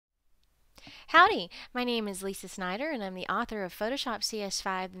Howdy, my name is Lesa Snider and I'm the author of Photoshop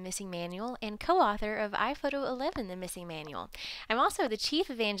CS5 The Missing Manual and co-author of iPhoto 11 The Missing Manual. I'm also the chief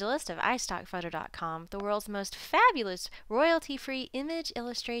evangelist of iStockPhoto.com, the world's most fabulous royalty-free image,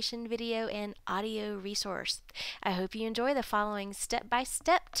 illustration, video, and audio resource. I hope you enjoy the following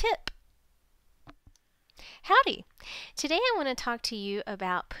step-by-step tip. Howdy! Today I want to talk to you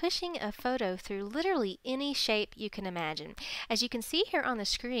about pushing a photo through literally any shape you can imagine. As you can see here on the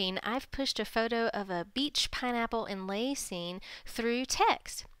screen, I've pushed a photo of a beach pineapple inlay scene through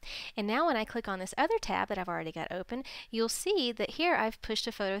text. And now when I click on this other tab that I've already got open, you'll see that here I've pushed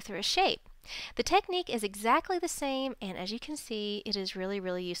a photo through a shape. The technique is exactly the same, and as you can see, it is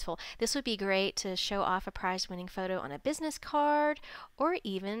really useful. This would be great to show off a prize-winning photo on a business card or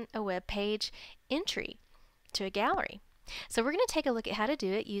even a web page entry to a gallery. So we're going to take a look at how to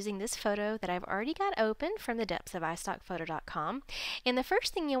do it using this photo that I've already got open from the depths of iStockPhoto.com. And the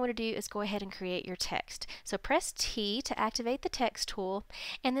first thing you want to do is go ahead and create your text. So press T to activate the text tool,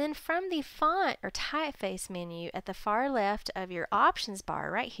 and then from the font or typeface menu at the far left of your options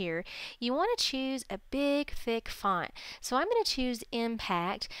bar right here, you want to choose a big thick font. So I'm going to choose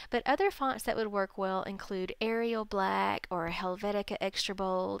Impact, but other fonts that would work well include Arial Black or Helvetica Extra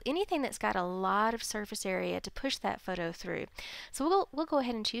Bold, anything that's got a lot of surface area to push that photo through. So we'll go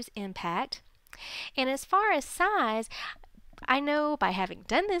ahead and choose Impact. And as far as size, I know by having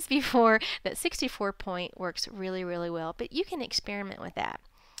done this before that 64 point works really well, but you can experiment with that.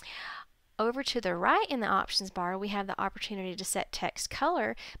 Over to the right in the options bar, we have the opportunity to set text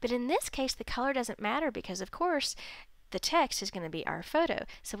color, but in this case the color doesn't matter because of course the text is going to be our photo.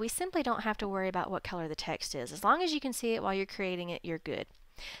 So we simply don't have to worry about what color the text is. As long as you can see it while you're creating it, you're good.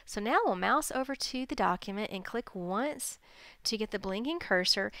 So now we'll mouse over to the document and click once to get the blinking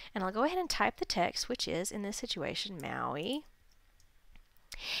cursor, and I'll go ahead and type the text, which is in this situation Maui.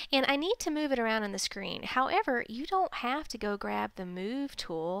 And I need to move it around on the screen. However, you don't have to go grab the Move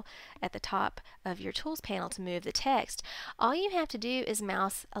tool at the top of your Tools panel to move the text. All you have to do is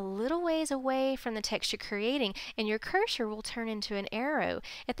mouse a little ways away from the text you're creating, and your cursor will turn into an arrow.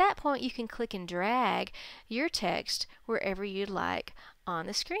 At that point, you can click and drag your text wherever you'd like on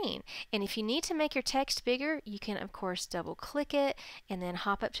the screen. And if you need to make your text bigger, you can of course double click it and then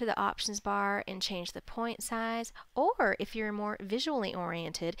hop up to the options bar and change the point size, or if you're more visually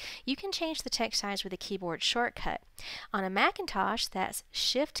oriented, you can change the text size with a keyboard shortcut. On a Macintosh, that's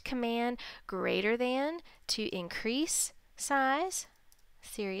Shift Command greater than to increase size.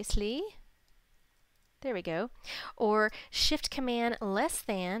 Seriously. There we go. Or Shift Command less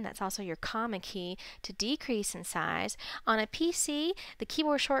than, that's also your comma key, to decrease in size. On a PC, the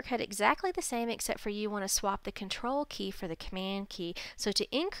keyboard shortcut exactly the same except for you want to swap the Control key for the Command key. So to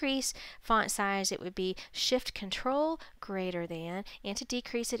increase font size, it would be Shift Control greater than, and to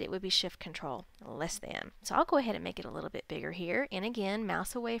decrease it, it would be Shift Control less than. So I'll go ahead and make it a little bit bigger here, and again,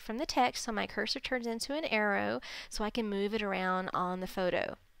 mouse away from the text so my cursor turns into an arrow so I can move it around on the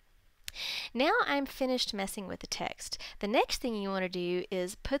photo. Now I'm finished messing with the text. The next thing you want to do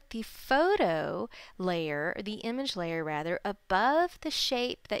is put the photo layer, or the image layer rather, above the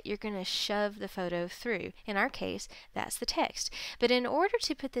shape that you're going to shove the photo through. In our case, that's the text. But in order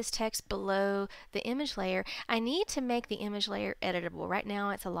to put this text below the image layer, I need to make the image layer editable. Right now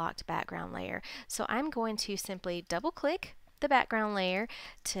it's a locked background layer. So I'm going to simply double click the background layer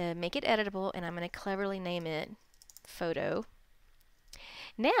to make it editable, and I'm going to cleverly name it Photo.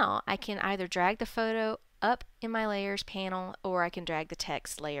 Now I can either drag the photo up in my layers panel, or I can drag the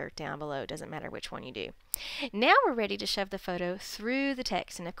text layer down below. Doesn't matter which one you do. Now we're ready to shove the photo through the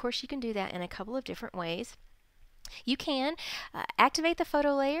text, and of course you can do that in a couple of different ways. You can activate the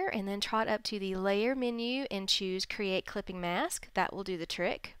photo layer and then trot up to the layer menu and choose Create Clipping Mask. That will do the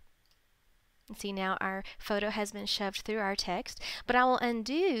trick. See, now our photo has been shoved through our text, but I will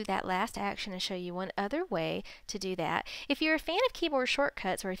undo that last action and show you one other way to do that. If you're a fan of keyboard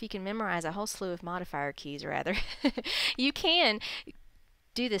shortcuts, or if you can memorize a whole slew of modifier keys rather, you can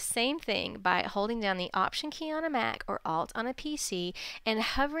do the same thing by holding down the Option key on a Mac or Alt on a PC and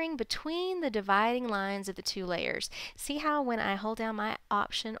hovering between the dividing lines of the two layers. See how when I hold down my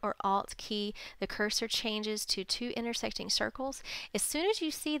Option or Alt key, the cursor changes to two intersecting circles? As soon as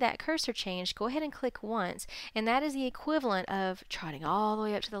you see that cursor change, go ahead and click once, and that is the equivalent of trotting all the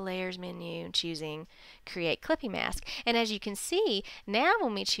way up to the Layers menu and choosing Create Clipping Mask. And as you can see, now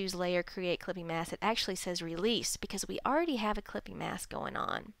when we choose Layer Create Clipping Mask, it actually says Release because we already have a clipping mask going on.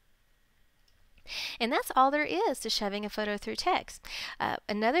 And that's all there is to shoving a photo through text.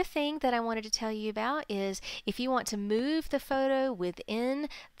 Another thing that I wanted to tell you about is if you want to move the photo within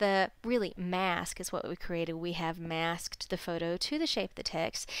the mask is what we created. We have masked the photo to the shape of the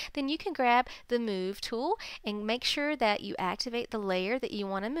text. Then you can grab the move tool and make sure that you activate the layer that you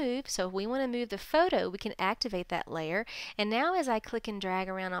want to move. So if we want to move the photo, we can activate that layer. And now as I click and drag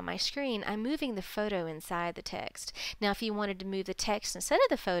around on my screen, I'm moving the photo inside the text. Now if you wanted to move the text instead of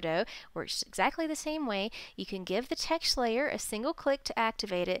the photo, works exactly the same way. You can give the text layer a single click to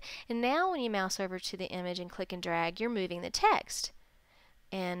activate it, and now when you mouse over to the image and click and drag, you're moving the text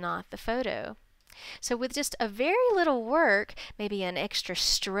and not the photo. So with just a very little work, maybe an extra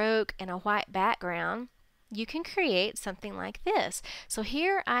stroke and a white background, you can create something like this. So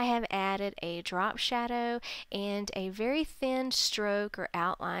here I have added a drop shadow and a very thin stroke or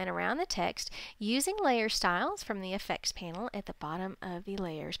outline around the text using layer styles from the effects panel at the bottom of the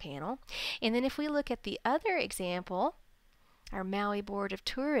layers panel. And then if we look at the other example, our Maui Board of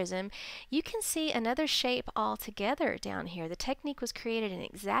Tourism, you can see another shape altogether down here. The technique was created in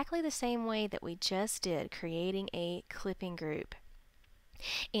exactly the same way that we just did, creating a clipping group.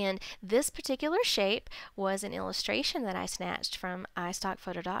 And this particular shape was an illustration that I snatched from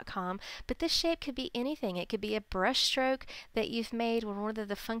iStockPhoto.com, but this shape could be anything. It could be a brush stroke that you've made with one of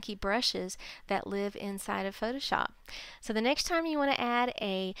the funky brushes that live inside of Photoshop. So the next time you want to add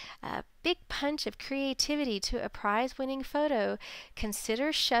a big punch of creativity to a prize-winning photo,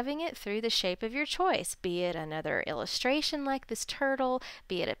 consider shoving it through the shape of your choice, be it another illustration like this turtle,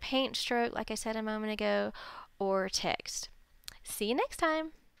 be it a paint stroke like I said a moment ago, or text. See you next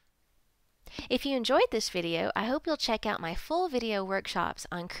time! If you enjoyed this video, I hope you'll check out my full video workshops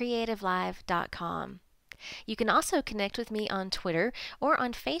on creativelive.com. You can also connect with me on Twitter or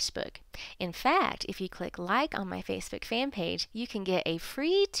on Facebook. In fact, if you click like on my Facebook fan page, you can get a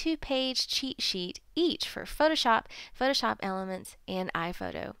free 2-page cheat sheet each for Photoshop, Photoshop Elements, and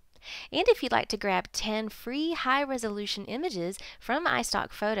iPhoto. And if you'd like to grab 10 free high-resolution images from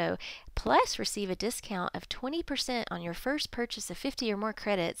iStock Photo, plus receive a discount of 20% on your first purchase of 50 or more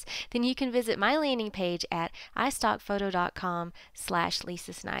credits, then you can visit my landing page at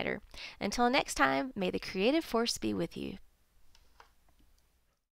iStockPhoto.com/Lesa Snider. Until next time, may the creative force be with you.